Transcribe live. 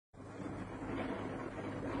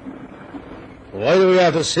Why do we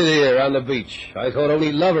have to sit here on the beach? I thought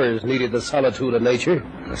only lovers needed the solitude of nature.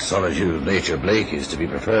 The solitude of nature, Blake, is to be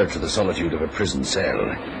preferred to the solitude of a prison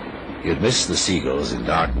cell. You'd miss the seagulls in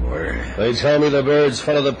Dartmoor. They tell me the birds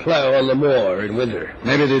follow the plough on the moor in winter.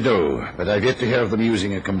 Maybe they do, but I've yet to hear of them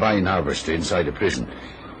using a combined harvester inside a prison.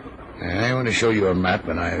 I want to show you a map,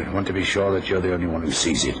 and I want to be sure that you're the only one who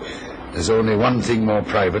sees it. There's only one thing more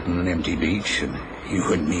private than an empty beach, and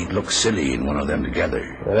you and me'd look silly in one of them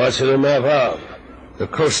together. What's the map of? The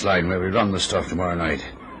coastline where we run the stuff tomorrow night.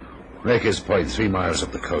 Raker's Point, 3 miles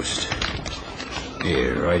up the coast.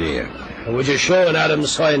 Here, right here. Would you show an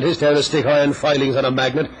Adams scientist how to stick iron filings on a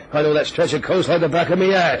magnet? I know that stretch of coast like the back of me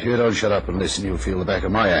hand. If you don't shut up and listen, you'll feel the back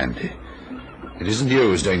of my hand. It isn't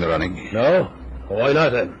used during the running. No? Why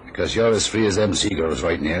not, then? Because you're as free as them seagulls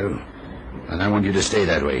right now. And I want you to stay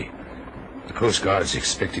that way. The Coast Guard's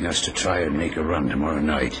expecting us to try and make a run tomorrow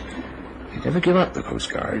night. They never give up, the Coast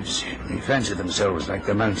Guards. They fancy themselves like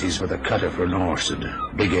the Mounties with a cutter for an horse and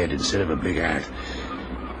a big head instead of a big heart.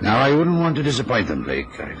 Now, I wouldn't want to disappoint them, Blake.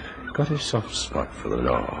 I've got a soft spot for the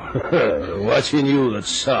law. What's in you that's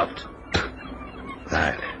soft?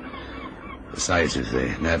 That. Besides, if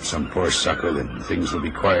they nab some poor sucker, then things will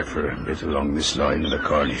be quiet for a bit along this line of the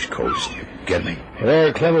Cornish coast. You get me? You're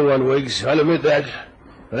a clever one, Wiggs. I'll admit that.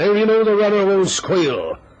 But how do you know the runner won't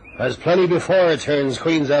squeal? There's plenty before it turns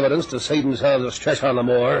Queen's evidence to save themselves a stretch on the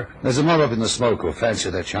moor. There's a mob up in the smoke who'll fancy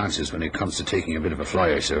their chances when it comes to taking a bit of a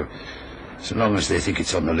flyer, so long as they think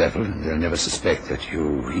it's on the level, they'll never suspect that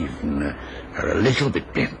you even are a little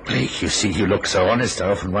bit bent, Blake. You see, you look so honest,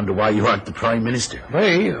 I often wonder why you aren't the Prime Minister.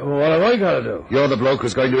 Me? What have I got to do? You're the bloke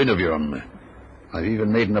who's going to interview him. I've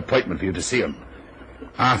even made an appointment for you to see him.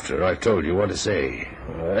 After I've told you what to say.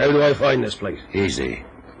 How do I find this place? Easy.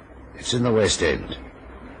 It's in the West End.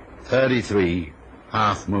 33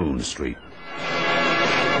 Half Moon Street.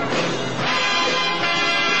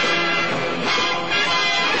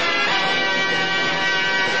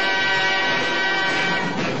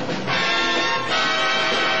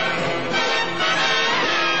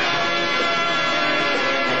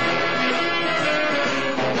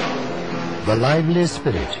 The Lively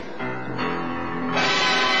Spirit.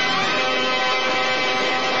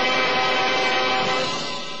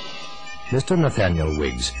 Mr. Nathaniel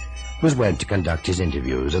Wiggs was wont to conduct his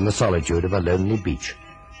interviews in the solitude of a lonely beach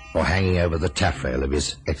or hanging over the taffrail of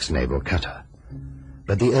his ex-naval cutter.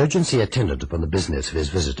 But the urgency attendant upon the business of his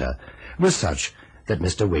visitor was such that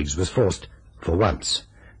Mr. Wiggs was forced, for once,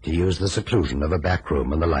 to use the seclusion of a back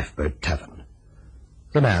room in the Lifeboat Tavern.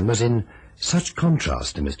 The man was in such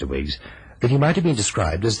contrast to Mr. Wiggs that he might have been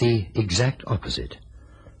described as the exact opposite.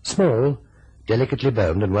 Small, delicately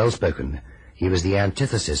boned and well-spoken, he was the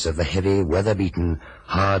antithesis of the heavy, weather-beaten,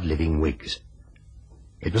 hard-living Wiggs.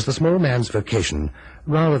 It was the small man's vocation,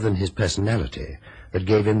 rather than his personality, that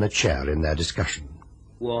gave him the chair in their discussion.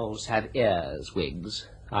 Walls have ears, Wiggs.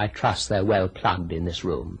 I trust they're well plugged in this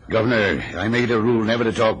room. Governor, I made a rule never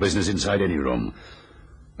to talk business inside any room.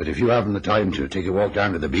 But if you haven't the time to take a walk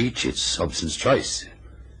down to the beach, it's Hobson's choice.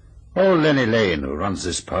 Old Lenny Lane, who runs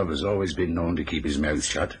this pub, has always been known to keep his mouth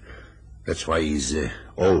shut. That's why he's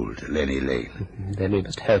Old Lenny Lane. Then we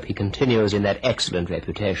must hope he continues in that excellent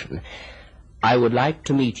reputation. I would like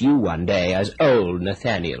to meet you one day as Old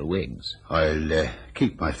Nathaniel Wiggs. I'll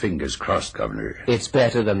keep my fingers crossed, Governor. It's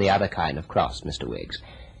better than the other kind of cross, Mr. Wiggs.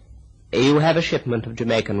 You have a shipment of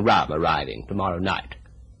Jamaican rum arriving tomorrow night.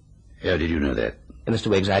 How did you know that? Mr.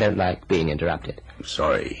 Wiggs, I don't like being interrupted.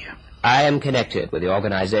 Sorry. I am connected with the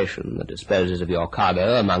organization that disposes of your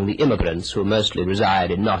cargo among the immigrants who mostly reside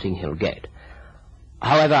in Notting Hill Gate.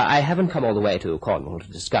 However, I haven't come all the way to Cornwall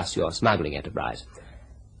to discuss your smuggling enterprise.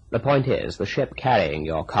 The point is, the ship carrying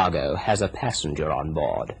your cargo has a passenger on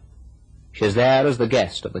board. She is there as the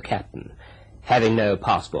guest of the captain, having no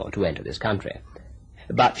passport to enter this country.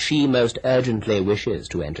 But she most urgently wishes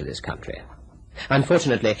to enter this country.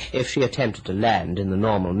 Unfortunately, if she attempted to land in the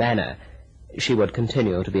normal manner, she would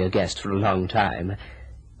continue to be a guest for a long time,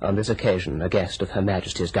 on this occasion a guest of Her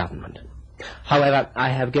Majesty's government. However, I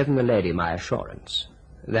have given the lady my assurance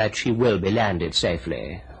that she will be landed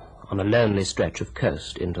safely on a lonely stretch of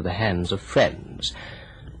coast into the hands of friends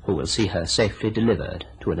who will see her safely delivered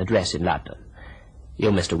to an address in London.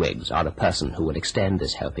 You, Mr. Wiggs, are the person who will extend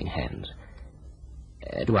this helping hand.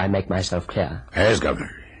 Do I make myself clear? Yes,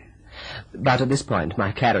 Governor. But at this point,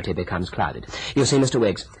 my clarity becomes clouded. You see, Mr.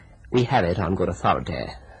 Wiggs, we have it on good authority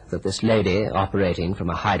that this lady, operating from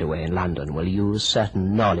a hideaway in London, will use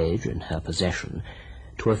certain knowledge in her possession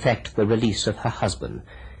to effect the release of her husband,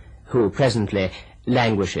 who presently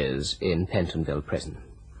languishes in Pentonville prison.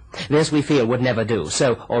 This we feel would never do,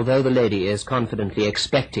 so although the lady is confidently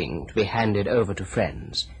expecting to be handed over to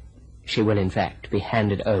friends, she will in fact be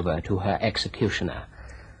handed over to her executioner.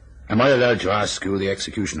 Am I allowed to ask who the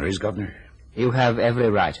executioner is, Governor? You have every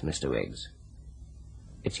right, Mr. Wiggs.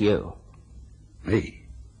 It's you. Me?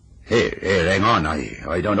 Here, hang on.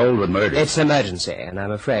 I don't hold with murder. It's emergency, and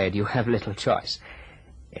I'm afraid you have little choice.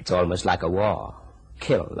 It's almost like a war.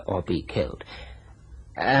 Kill or be killed.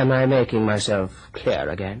 Am I making myself clear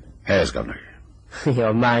again? Yes, Governor.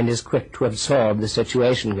 Your mind is quick to absorb the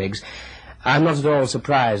situation, Wiggs. I'm not at all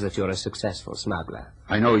surprised that you're a successful smuggler.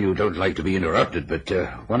 I know you don't like to be interrupted, but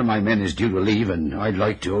one of my men is due to leave, and I'd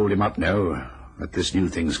like to hold him up now that this new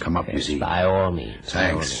thing's come up, Yes, you see. by all means.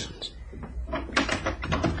 Thanks. By all means.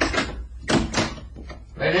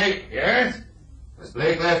 Ready? Yes? Has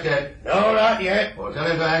Blake left yet? No, not yet. Well, tell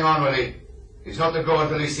him to hang on, Willie. He's not to go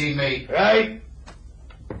until he's seen me. Right.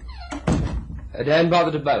 Don't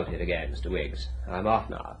bother to bolt it again, Mr. Wiggs. I'm off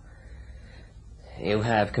now. You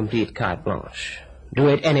have complete carte blanche. Do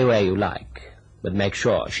it any way you like, but make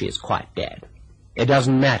sure she is quite dead. It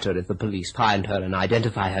doesn't matter if the police find her and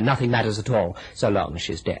identify her. Nothing matters at all, so long as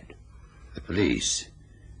she's dead. The police?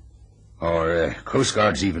 Or Coast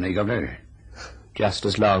Guards even, eh, Governor? Just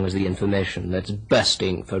as long as the information that's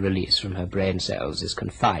bursting for release from her brain cells is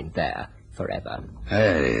confined there forever.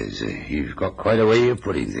 That is, you've got quite a way of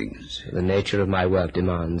putting things. The nature of my work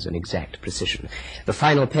demands an exact precision. The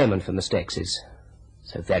final payment for mistakes is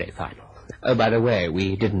so very final. Oh, by the way,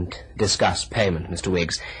 we didn't discuss payment, Mr.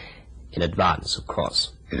 Wiggs. In advance, of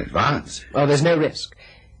course. In advance? Oh, there's no risk.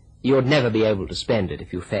 You'd never be able to spend it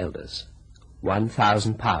if you failed us.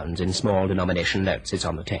 £1,000 in small denomination notes is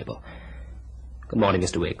on the table. Good morning,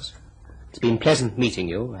 Mr. Wiggs. It's been pleasant meeting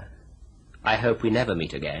you. I hope we never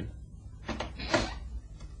meet again.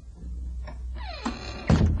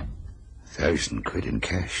 1,000 quid in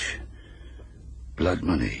cash. Blood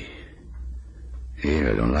money. Here,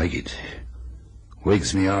 I don't like it.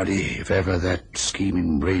 Wiggs me, Artie, if ever that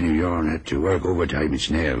scheming brain of yourn had to work overtime,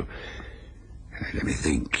 it's now. Let me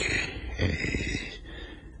think.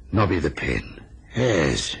 Nobby the pen.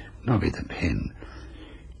 Yes, Nobby the pen.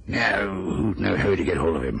 Now, who'd know how to get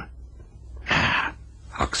hold of him? Ah,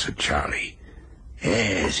 Oxford Charlie.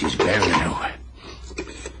 Yes, he's better now.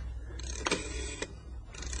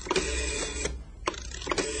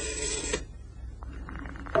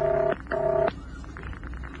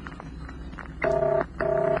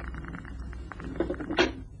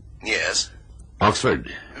 Yes?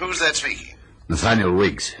 Oxford. Who's that speaking? Nathaniel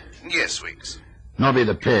Wiggs. Yes, Wiggs. Nobby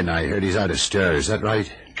the pen, I heard he's out of stir. Is that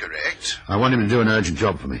right? Correct. I want him to do an urgent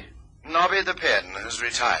job for me. Nobby the pen has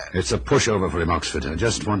retired. It's a pushover for him, Oxford. I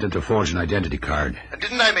just wanted to forge an identity card.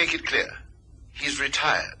 Didn't I make it clear? He's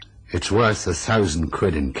retired. It's worth 1,000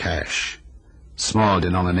 quid in cash. Small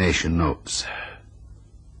denomination notes.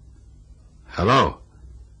 Hello?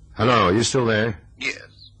 Hello, are you still there?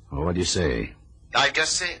 Yes. Oh, what do you say? I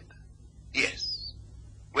just said. Yes.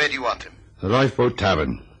 Where do you want him? The Lifeboat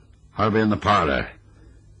Tavern. I'll be in the parlour.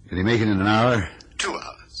 Can he make it in an hour? 2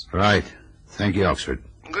 hours. Right. Thank you, Oxford.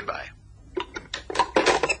 Goodbye.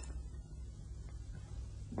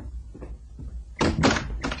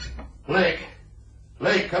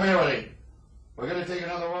 Blake, come here, Willie. We're going to take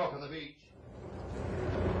another walk on the beach.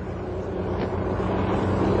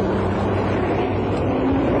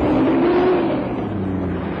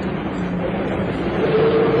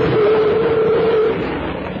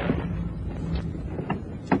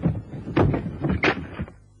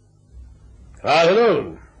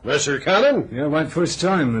 Afternoon. Mr. Cannon? Yeah, right first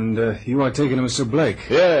time, and you are taking him with Sir Blake.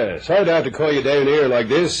 Yes, I'd have to call you down here like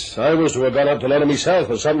this. I was to have gone up to London myself,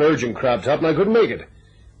 but something urgent cropped up and I couldn't make it.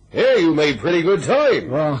 Yeah, you made pretty good time.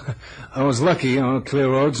 Well, I was lucky, clear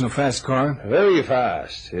roads and a fast car. Very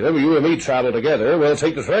fast. If ever you and me travel together, we'll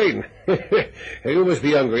take the train. You must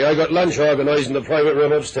be hungry. I got lunch organised in the private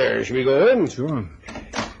room upstairs. Shall we go in? Sure.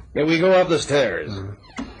 Then we go up the stairs.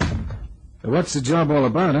 What's the job all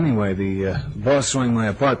about, anyway? The boss rang my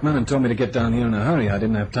apartment and told me to get down here in a hurry. I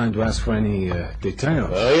didn't have time to ask for any details.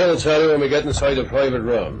 He'll tell you when we get inside the private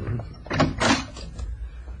room.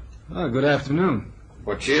 Oh, good afternoon.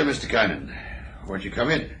 What cheer, Mr. Cannon? Won't you come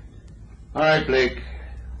in? All right, Blake.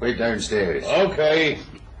 Wait downstairs. Okay.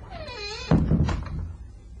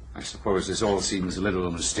 I suppose this all seems a little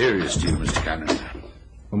mysterious to you, Mr. Cannon.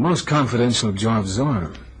 Well, most confidential jobs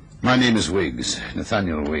are. My name is Wiggs,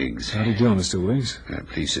 Nathaniel Wiggs. How do you do, Mr. Wiggs?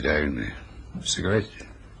 Please sit down. Cigarette?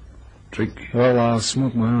 Drink? Well, I'll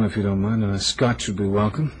smoke my own if you don't mind, and a scotch would be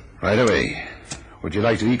welcome. Right away. Would you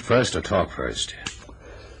like to eat first or talk first?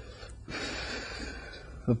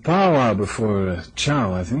 A powwow before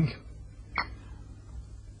chow, I think.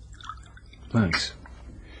 Thanks.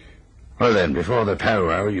 Well then, before the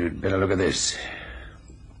powwow, you'd better look at this.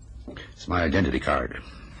 It's my identity card.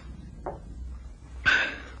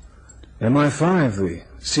 MI5, the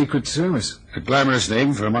Secret Service. A glamorous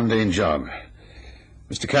name for a mundane job.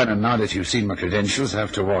 Mr. Cannon, now that you've seen my credentials, I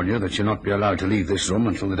have to warn you that you'll not be allowed to leave this room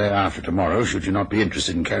until the day after tomorrow, should you not be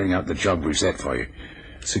interested in carrying out the job we've set for you.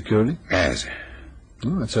 Security? Yes.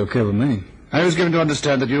 Oh, that's okay with me. I was given to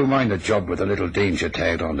understand that you mind a job with a little danger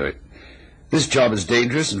tagged onto it. This job is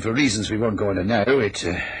dangerous, and for reasons we won't go into now, it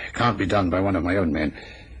can't be done by one of my own men.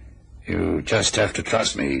 You just have to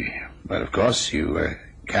trust me. But, of course, you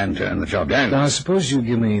can turn the job down. Now, suppose you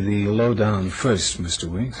give me the lowdown first, Mr.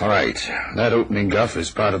 Wiggs. All right. That opening guff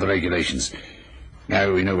is part of the regulations.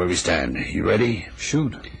 Now we know where we stand. You ready?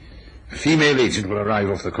 Shoot. A female agent will arrive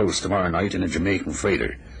off the coast tomorrow night in a Jamaican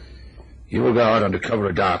freighter. You will go out under cover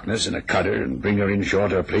of darkness in a cutter and bring her inshore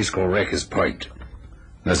to a place called Wreckers Point.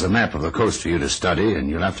 There's a map of the coast for you to study, and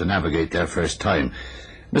you'll have to navigate there first time.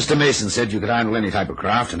 Mr. Mason said you could handle any type of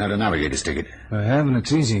craft and had a navigator's ticket. I have, and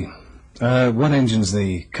it's easy. What engine's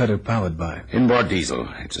the cutter powered by? Inboard diesel.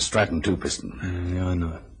 It's a Stratton 2-piston. Yeah, I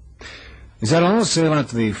know it. Is that all? Sail out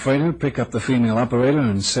to the freighter, pick up the female operator,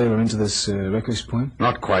 and sail her into this Wreckers Point?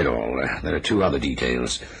 Not quite all. There are two other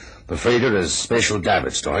details. The freighter has special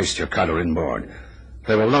davits to hoist your cutter inboard.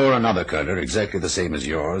 They will lower another cutter exactly the same as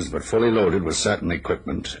yours, but fully loaded with certain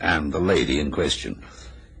equipment and the lady in question.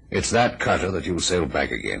 It's that cutter that you'll sail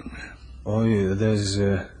back again. Oh, yeah,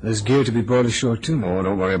 there's gear to be brought ashore, too. Oh,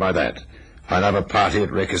 don't worry about that. I'll have a party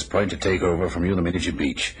at Wreckers Point to take over from you the minute you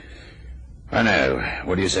beach. And now,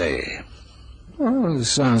 what do you say? Well, it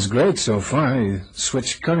sounds great so far. You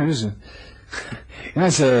switch cutters.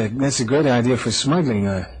 That's a great idea for smuggling.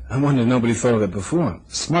 I wonder nobody thought of it before.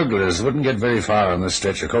 Smugglers wouldn't get very far on this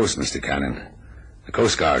stretch of coast, Mr. Cannon. The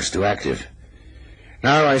Coast Guard's too active.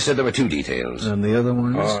 Now, I said there were two details. And the other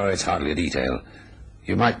ones? Oh, it's hardly a detail.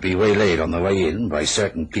 You might be waylaid on the way in by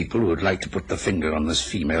certain people who would like to put the finger on this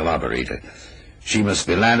female operator. She must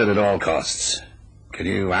be landed at all costs. Can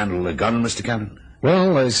you handle a gun, Mr. Cannon?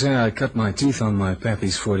 Well, they say I cut my teeth on my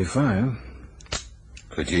Pappy's 45.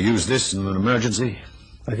 Could you use this in an emergency?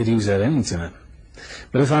 I could use that any time.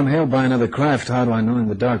 But if I'm hailed by another craft, how do I know in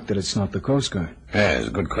the dark that it's not the Coast Guard? Yes,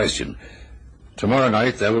 good question. Tomorrow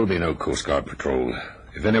night there will be no Coast Guard patrol.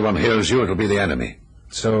 If anyone hails you, it'll be the enemy.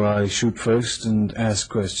 So I shoot first and ask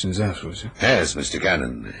questions afterwards? Yes, Mr.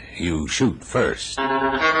 Cannon. You shoot first.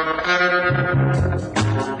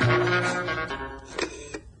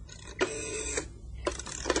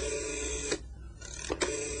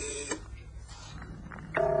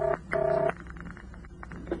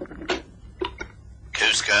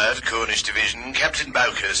 Coast Guard, Cornish Division, Captain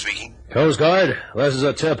Bowker speaking. Coast Guard, this is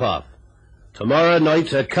a tip-off. Tomorrow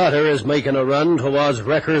night, a cutter is making a run towards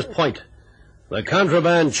Wreckers Point. The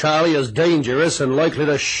contraband Charlie is dangerous and likely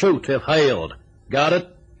to shoot if hailed. Got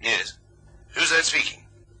it? Yes. Who's that speaking?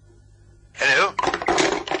 Hello?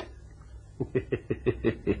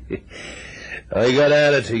 I got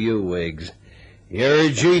at it to you, Wiggs. You're a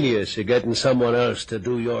genius at getting someone else to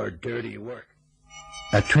do your dirty work.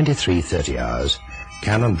 At 23:30 hours,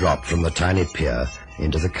 Cannon dropped from the tiny pier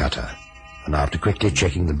into the cutter, and after quickly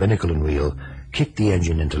checking the binnacle and wheel, kicked the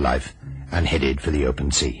engine into life and headed for the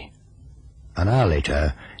open sea. An hour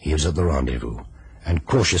later, he was at the rendezvous, and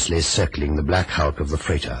cautiously circling the black hulk of the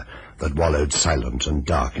freighter that wallowed silent and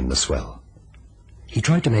dark in the swell. He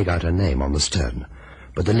tried to make out her name on the stern,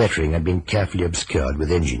 but the lettering had been carefully obscured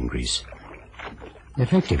with engine grease.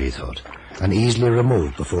 Effective, he thought, and easily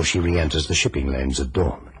removed before she re-enters the shipping lanes at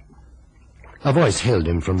dawn. A voice hailed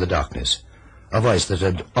him from the darkness, a voice that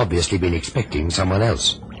had obviously been expecting someone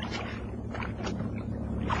else.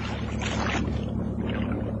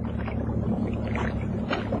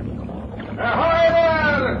 Ahoy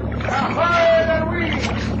there! Ahoy there, we!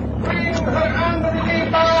 Bring her under the lee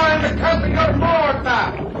bar and the company of Malta!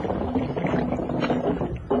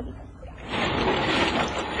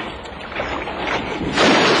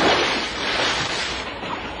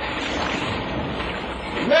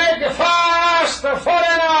 Make fast the fore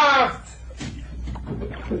and aft!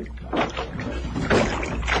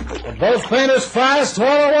 Both painters fast, all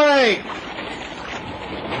away!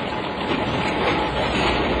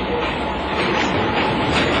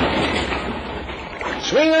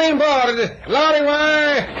 Swing her inboard, loading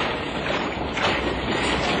way!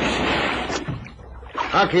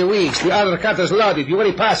 Okay, Weeks, the other cutter's loaded. You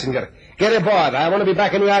any passenger? Get aboard. I want to be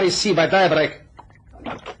back in the Irish Sea by daybreak.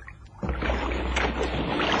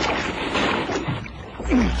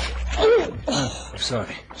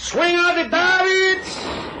 Sorry. Swing out the davits!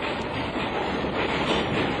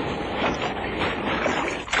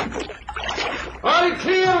 All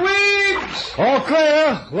clear, Wiggs! All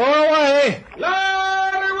clear. Lower away.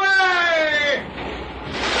 Lower away!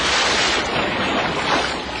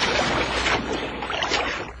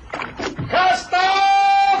 Cast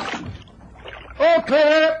off! All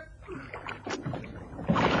clear.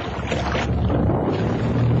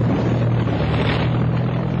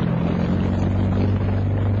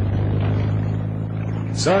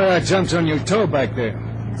 Sorry I jumped on your toe back there.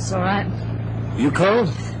 It's all right. You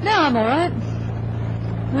cold? No, I'm all right.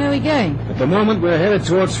 Where are we going? At the moment, we're headed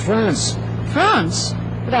towards France. France?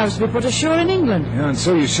 But I was to be put ashore in England. Yeah, and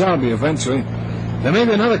so you shall be eventually. There may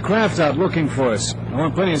be another craft out looking for us. I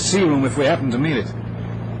want plenty of sea room if we happen to meet it.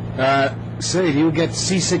 Say, do you get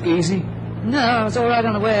seasick easy? No, I was all right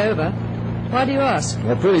on the way over. Why do you ask?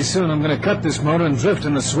 Well, pretty soon I'm going to cut this motor and drift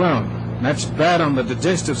in the swell. That's bad on the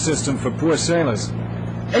digestive system for poor sailors.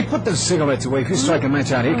 Hey, put those cigarettes away. If you strike a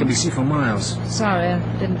match out here, it can be seen for miles. Sorry, I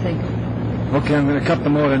didn't think. Okay, I'm going to cut the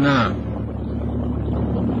motor now.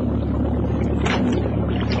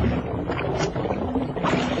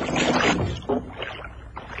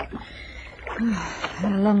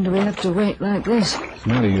 How long do we have to wait like this? What's the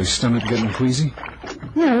matter? Your stomach getting queasy?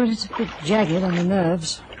 No, it's a bit jagged on the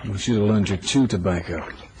nerves. You should have learned your chew tobacco.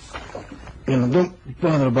 You know, don't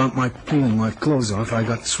bother about my peeling my clothes off. I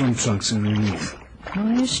got swim trunks underneath.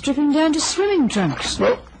 Why are you stripping down to swimming trunks?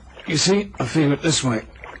 Well, you see, I figure it this way.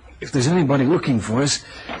 If there's anybody looking for us,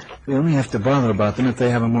 we only have to bother about them if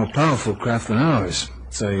they have a more powerful craft than ours.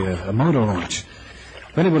 Say, a motor launch.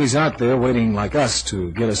 If anybody's out there waiting like us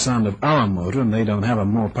to get a sound of our motor and they don't have a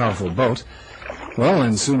more powerful boat, well,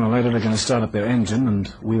 then sooner or later they're going to start up their engine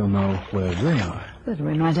and we'll know where they are. But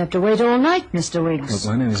we might have to wait all night, Mr. Wiggs.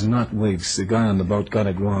 Look, my name is not Wiggs. The guy on the boat got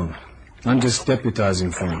it wrong. I'm just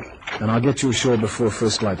deputizing for him. And I'll get you ashore before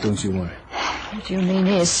first light, don't you worry. What you mean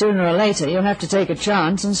is, sooner or later, you'll have to take a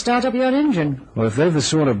chance and start up your engine. Well, if they've the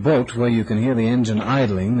sort of boat where you can hear the engine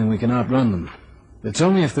idling, then we can outrun them. It's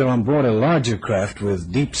only if they're on board a larger craft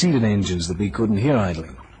with deep-seated engines that we couldn't hear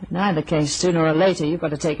idling. In either case, sooner or later, you've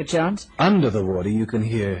got to take a chance. Under the water, you can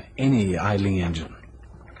hear any idling engine.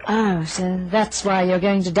 Oh, so that's why you're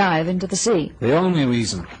going to dive into the sea. The only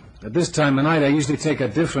reason. At this time of night, I usually take a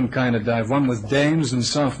different kind of dive, one with dames and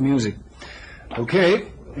soft music.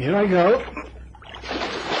 Okay, here I go.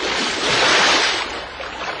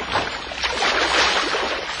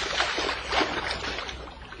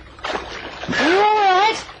 Are you all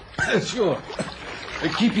right? Sure.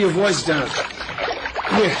 Keep your voice down.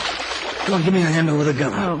 Here, come on, give me a hand over the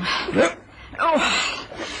gun.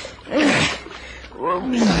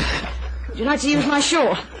 Would you like to use my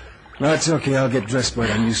shawl? No, it's okay. I'll get dressed wet.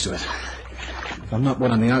 I'm used to it. If I'm not wet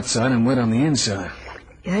on the outside, I'm wet on the inside.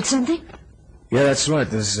 You heard something? Yeah, that's right.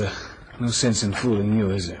 There's no sense in fooling you,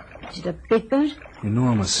 is there? Is it a big boat?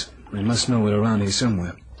 Enormous. They must know we're around here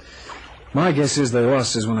somewhere. My guess is they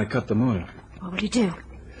lost us when I cut the motor. What would you do?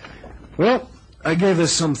 Well, I gave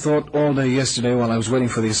this some thought all day yesterday while I was waiting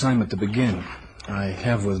for the assignment to begin. I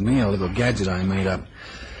have with me a little gadget I made up.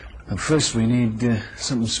 And first we need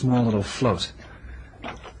something small that'll float.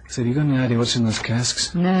 Say, you got any idea what's in those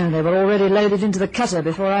casks? No, they were already loaded into the cutter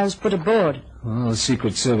before I was put aboard. Well, the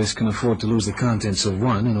Secret Service can afford to lose the contents of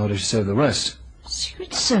one in order to save the rest.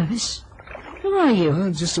 Secret Service? Who are you?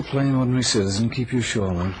 Well, just a plain ordinary citizen. Keep your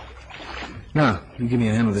shawl on. Now, you give me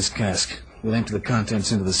a hand with this cask. We'll empty the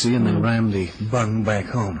contents into the sea and then ram the bung back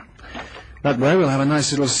home. That way we'll have a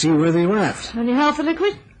nice little seaworthy raft. Only half the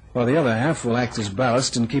liquid? Well, the other half will act as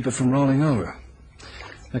ballast and keep it from rolling over.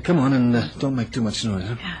 Now, come on, and don't make too much noise,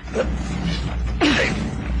 huh?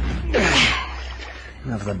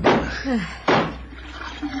 Enough of that.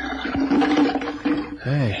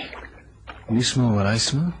 Hey, you smell what I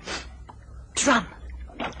smell? Drum.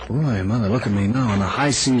 Boy, Mother, look at me now on the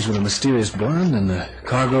high seas with a mysterious blonde and a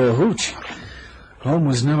cargo of hooch. Home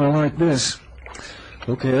was never like this.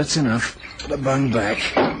 Okay, that's enough. The bung back.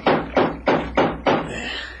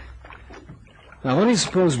 Now, what do you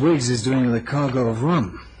suppose Wiggs is doing with a cargo of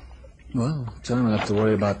rum? Well, time enough to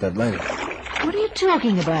worry about that later. What are you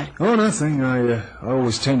talking about? Oh, nothing. I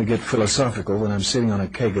always tend to get philosophical when I'm sitting on a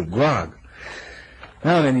keg of grog.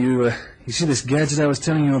 Now then, you see this gadget I was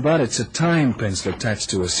telling you about? It's a time pencil attached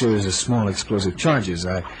to a series of small explosive charges.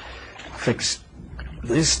 I fix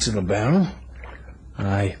this to the barrel.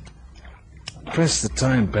 I press the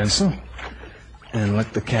time pencil and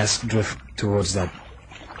let the cask drift towards that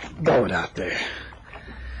boat out there.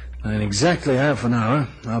 And in exactly half an hour,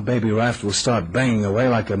 our baby raft will start banging away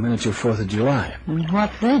like a miniature 4th of July. And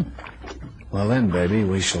what then? Well, then, baby,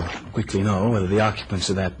 we shall quickly know whether the occupants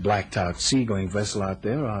of that blacked-out seagoing vessel out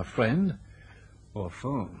there are friend or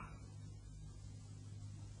foe.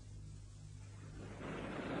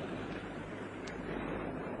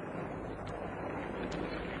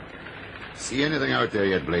 See anything out there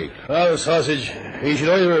yet, Blake? Well, Sausage, he should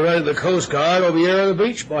either have rented the Coast Guard or be here on the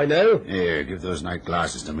beach by now. Here, give those night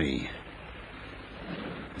glasses to me.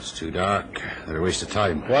 It's too dark. They're a waste of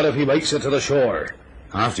time. What if he makes it to the shore?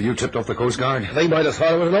 After you tipped off the Coast Guard? They might have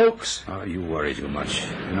thought it was an Oaks. Oh, you worry too much.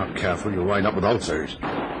 If you're not careful, you'll wind up with ulcers.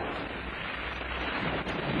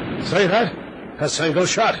 Say that? A single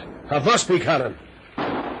shot. That must be cannon.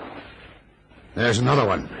 There's another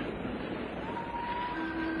one.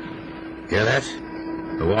 Hear that?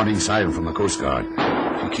 The warning siren from the Coast Guard.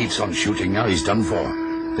 If he keeps on shooting now, he's done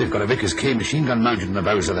for. They've got a Vickers K machine gun mounted in the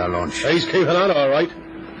bows of their launch. He's keeping on all right.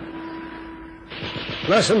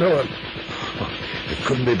 Listen to him. It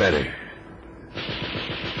couldn't be better.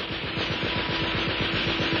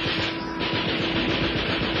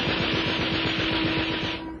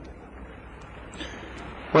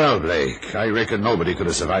 Well, Blake, I reckon nobody could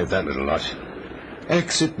have survived that little lot.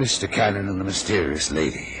 Exit Mr. Cannon and the mysterious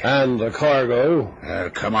lady. And the cargo.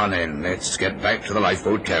 Come on in. Let's get back to the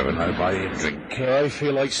lifeboat tavern. I'll buy you a drink. I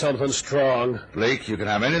feel like something strong. Blake, you can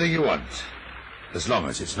have anything you want, as long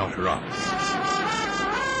as it's not rum.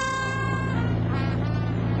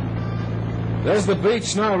 There's the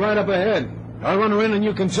beach now, right up ahead. I'll run her in and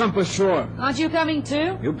you can jump ashore. Aren't you coming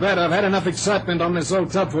too? You bet. I've had enough excitement on this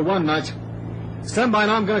old tub for one night. Stand by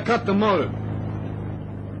now, I'm going to cut the motor.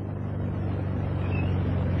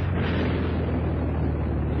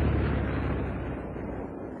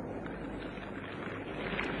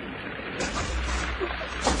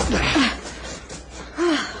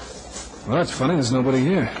 Well, that's funny. There's nobody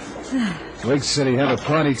here. Wiggs said he had a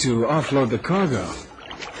party to offload the cargo.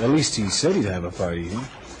 At least he said he'd have a party here.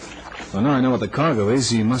 Well, now I know what the cargo is.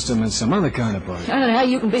 He must have meant some other kind of party. I don't know how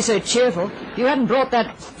you can be so cheerful. If you hadn't brought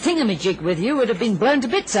that thingamajig with you, it would have been blown to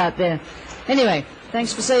bits out there. Anyway,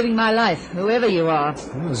 thanks for saving my life, whoever you are.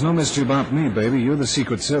 Well, there's no mystery about me, baby. You're the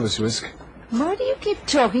Secret Service risk. Why do you keep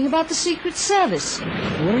talking about the Secret Service?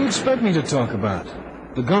 What do you expect me to talk about?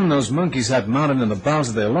 The gun those monkeys had mounted in the bows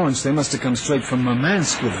of their launch, they must have come straight from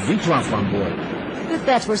Murmansk with Vitlov on board. But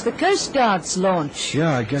that was the Coast Guard's launch.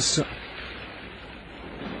 Yeah, I guess so.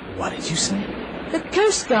 What did you say? The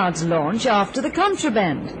Coast Guard's launch after the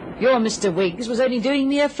contraband. Your Mr. Wiggs was only doing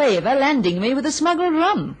me a favour, landing me with the smuggled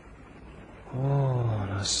rum. Oh,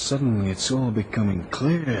 now suddenly it's all becoming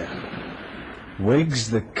clear. Wiggs,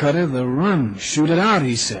 the cutter, the rum. Shoot it out,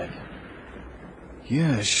 he said.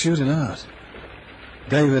 Yeah, shoot it out.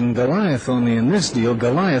 David and Goliath, only in this deal,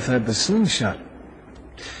 Goliath had the slingshot.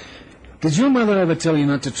 Did your mother ever tell you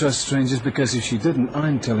not to trust strangers? Because if she didn't,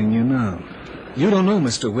 I'm telling you now. You don't know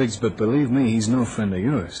Mr. Wiggs, but believe me, he's no friend of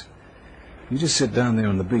yours. You just sit down there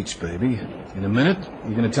on the beach, baby. In a minute,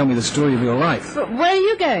 you're going to tell me the story of your life. But where are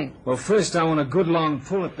you going? Well, first I want a good long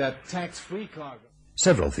pull at that tax-free cargo.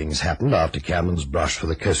 Several things happened after Cameron's brush for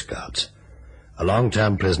the Coast Guards. A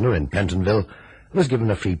long-term prisoner in Pentonville was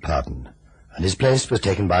given a free pardon, and his place was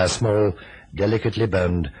taken by a small, delicately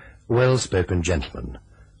boned, well-spoken gentleman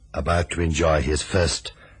about to enjoy his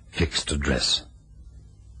first fixed address.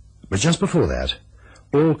 But just before that,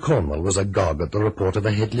 all Cornwall was agog at the report of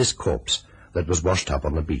a headless corpse that was washed up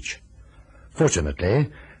on the beach.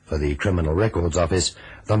 Fortunately, for the Criminal Records Office,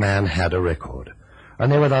 the man had a record,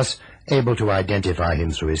 and they were thus able to identify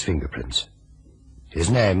him through his fingerprints. His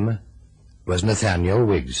name was Nathaniel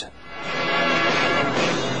Wiggs.